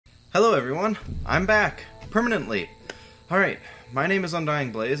Hello everyone, I'm back, permanently. Alright, my name is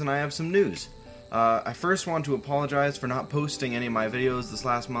Undying Blaze and I have some news. I first want to apologize for not posting any of my videos this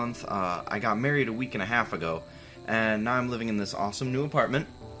last month. I got married a week and a half ago, and now I'm living in this awesome new apartment.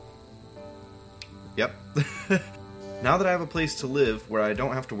 Yep. Now that I have a place to live where I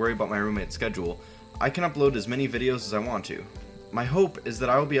don't have to worry about my roommate's schedule, I can upload as many videos as I want to. My hope is that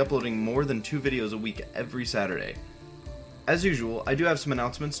I will be uploading more than 2 videos a week every Saturday. As usual, I do have some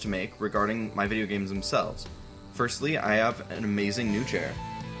announcements to make regarding my video games themselves. Firstly, I have an amazing new chair.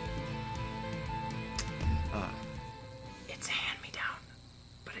 It's a hand-me-down,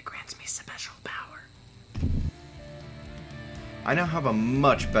 but it grants me special power. I now have a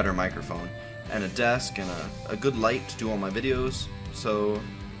much better microphone, and a desk, and a good light to do all my videos, so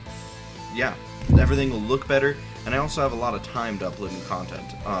yeah, everything will look better, and I also have a lot of time to upload new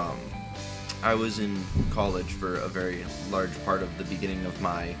content. I was in college for a very large part of the beginning of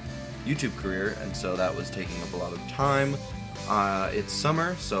my YouTube career, and so that was taking up a lot of time. It's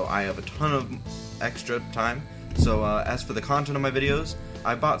summer, so I have a ton of extra time. So as for the content of my videos,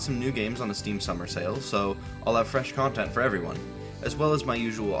 I bought some new games on a Steam summer sale, so I'll have fresh content for everyone, as well as my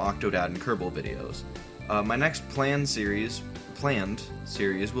usual Octodad and Kerbal videos. My next planned series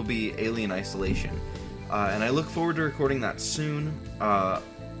will be Alien Isolation, and I look forward to recording that soon,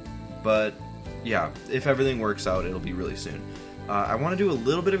 but yeah, if everything works out, it'll be really soon. I want to do a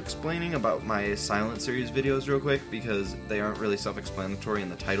little bit of explaining about my Silent Series videos real quick, because they aren't really self-explanatory in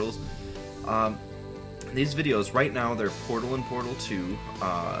the titles. These videos, right now, they're Portal and Portal 2.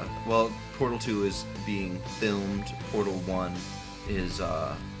 Well, Portal 2 is being filmed, Portal 1 is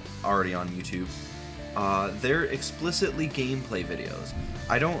already on YouTube. They're explicitly gameplay videos.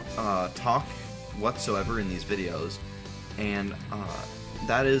 I don't talk whatsoever in these videos, and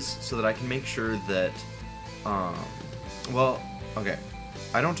that is so that I can make sure that, well, okay,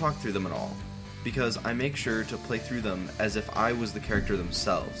 I don't talk through them at all, because I make sure to play through them as if I was the character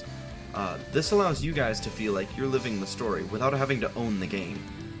themselves. This allows you guys to feel like you're living the story without having to own the game,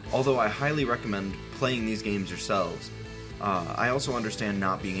 although I highly recommend playing these games yourselves. I also understand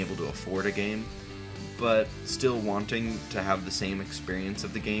not being able to afford a game, but still wanting to have the same experience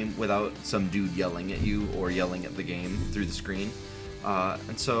of the game without some dude yelling at you or yelling at the game through the screen.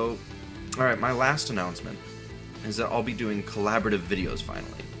 And so, alright, my last announcement is that I'll be doing collaborative videos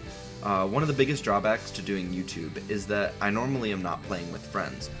finally. One of the biggest drawbacks to doing YouTube is that I normally am not playing with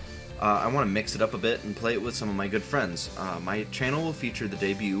friends. I want to mix it up a bit and play it with some of my good friends. My channel will feature the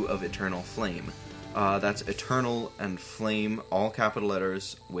debut of Eternal Flame. That's Eternal and Flame, all capital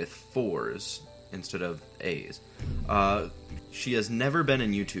letters with 4s instead of A's. She has never been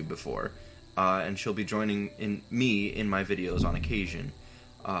in YouTube before. And she'll be joining me in my videos on occasion.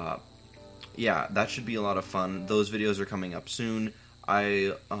 Yeah, that should be a lot of fun. Those videos are coming up soon.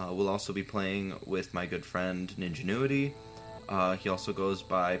 I will also be playing with my good friend Ninjanuity. He also goes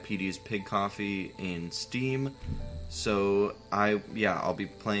by PD's Pig Coffee in Steam. So I'll be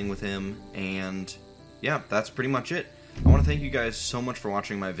playing with him, and yeah, that's pretty much it. I want to thank you guys so much for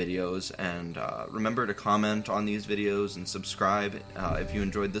watching my videos, and remember to comment on these videos and subscribe if you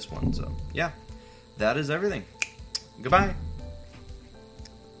enjoyed this one. So yeah, that is everything. Goodbye!